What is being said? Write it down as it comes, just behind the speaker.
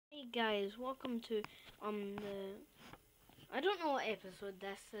guys, welcome to the I don't know what episode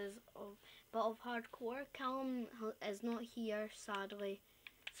this is of Hardcore. Callum is not here, sadly.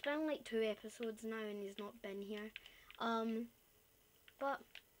 It's been like 2 episodes now and he's not been here. But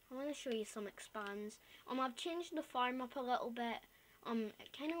I want to show you some expands. I've changed the farm up a little bit.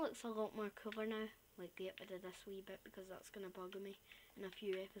 It kind of looks a lot more cooler now. Like, get rid of this wee bit because that's gonna bug me in a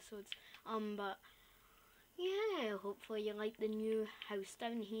few episodes. But yeah, hopefully you like the new house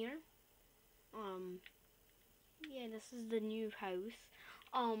down here. Yeah, this is the new house.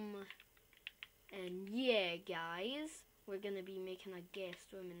 And yeah, guys, we're gonna be making a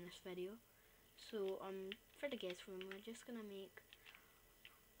guest room in this video. So, for the guest room, we're just gonna make,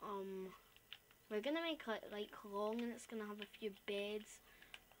 it like long, and it's gonna have a few beds.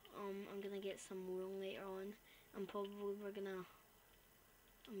 I'm gonna get some wool later on, and probably we're gonna,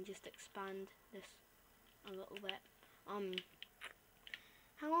 just expand this a little bit.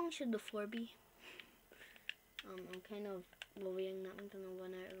 How long should the floor be? I'm kind of worrying that I'm gonna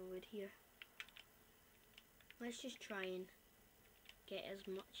run out of wood here. Let's just try and get as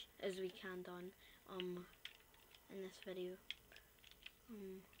much as we can done in this video.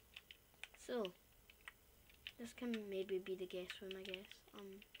 So this can maybe be the guest room, I guess.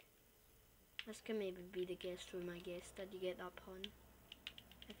 This can maybe be the guest room, I guess. Did you get that pun?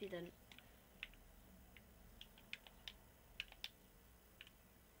 If you didn't.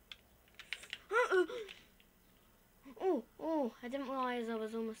 Oh, I didn't realise I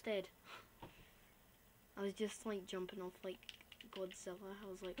was almost dead. I was just like jumping off like Godzilla. I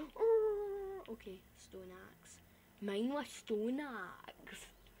was like, oh, okay, stone axe. Mine was stone axe.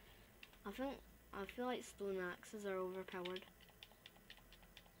 I feel like stone axes are overpowered.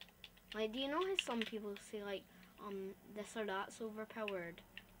 Like, do you know how some people say like, this or that's overpowered?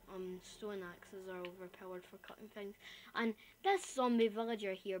 Stone axes are overpowered for cutting things. And this zombie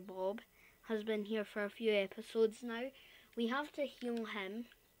villager here, Bob, has been here for a few episodes now. We have to heal him,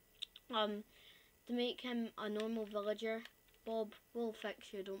 to make him a normal villager. Bob, we'll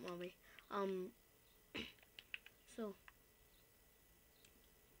fix you, don't worry. So,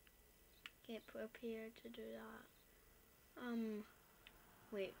 get prepared to do that.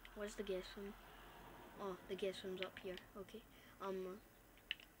 Wait, where's the guest room? Oh, the guest room's up here, okay.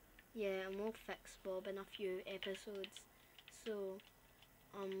 Yeah, and we'll fix Bob in a few episodes. So,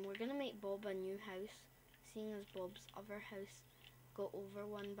 we're gonna make Bob a new house, seeing as Bob's other house got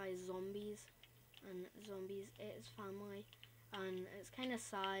overrun by zombies, and zombies ate his family, and it's kind of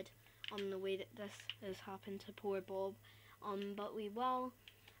sad the way that this has happened to poor Bob. But we will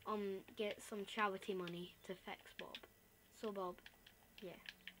get some charity money to fix Bob. So Bob, yeah,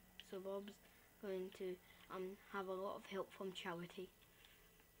 so Bob's going to have a lot of help from charity,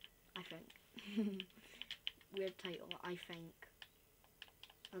 I think. Weird title, I think.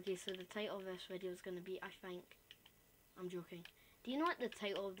 Okay, so the title of this video is going to be, I think. I'm joking. Do you know what the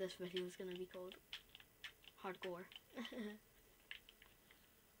title of this video is going to be called? Hardcore.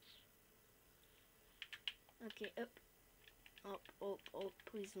 Okay, up.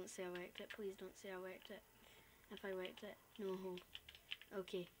 Please don't say I worked it. Please don't say I worked it. If I worked it, no.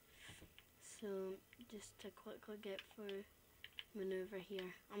 Okay. So, just to quickly get through maneuver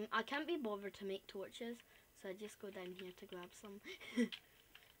here. I can't be bothered to make torches, so I just go down here to grab some.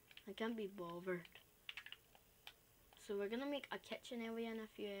 I can't be bothered. So we're gonna make a kitchen area in a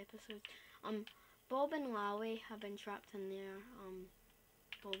few episodes. Bob and Lowy have been trapped in there.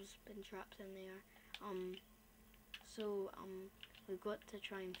 Bob's been trapped in there. So we've got to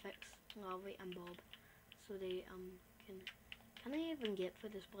try and fix Lowy and Bob, so they can I even get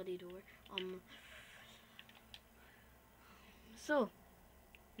through this bloody door? So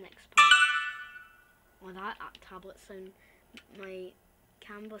next part. Oh, that tablet sound, my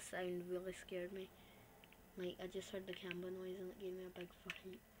Canva sound really scared me. Like, I just heard the Canva noise and it gave me a big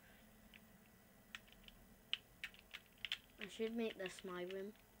fright. I should make this my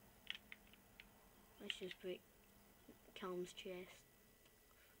room. Let's just break Callum's chest.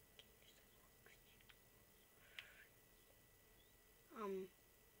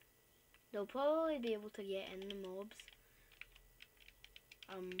 They'll probably be able to get in the mobs.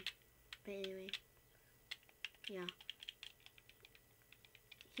 But anyway. Yeah.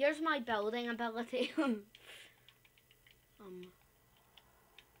 Here's my building ability.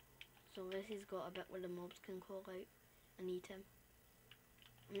 So this has got a bit where the mobs can call out and eat him.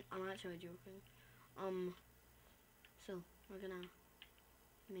 I'm actually joking. So we're gonna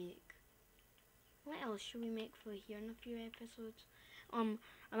make, what else should we make for here in a few episodes? I'm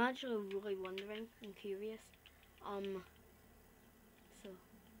actually really wondering and curious.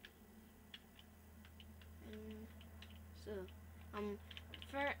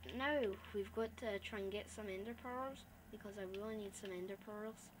 for now, we've got to try and get some ender pearls because I really need some ender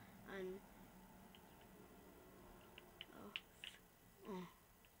pearls. And oh,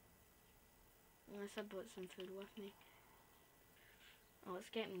 unless I brought some food with me. Oh, it's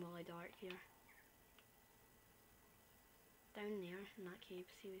getting really dark here. Down there in that cave,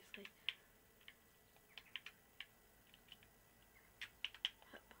 seriously.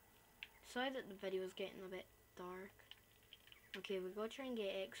 Sorry that the video is getting a bit dark. Okay, we gotta try and get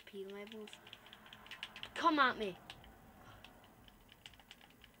XP levels. Come at me!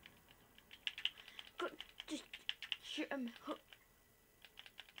 Go, just shoot him.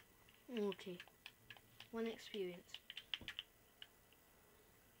 Okay. 1 experience.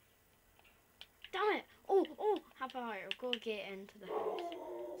 Damn it! Oh, half a heart. I'll go get into the house.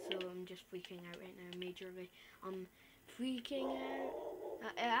 So I'm just freaking out right now, majorly. I'm freaking out.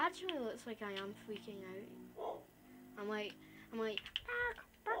 It actually looks like I am freaking out. I'm like, bark,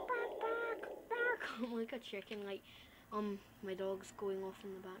 bark, bark, bark, bark. I'm like a chicken, like, my dog's going off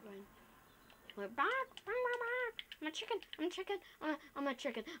in the background. Like, bark, bark, bark, bark. I'm a chicken, I'm a chicken, I'm a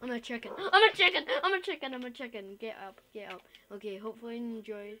chicken, I'm a chicken, I'm a chicken, I'm a chicken, I'm a chicken. Get up, get up. Okay, hopefully you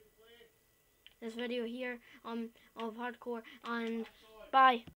enjoyed this video here, of hardcore, and bye.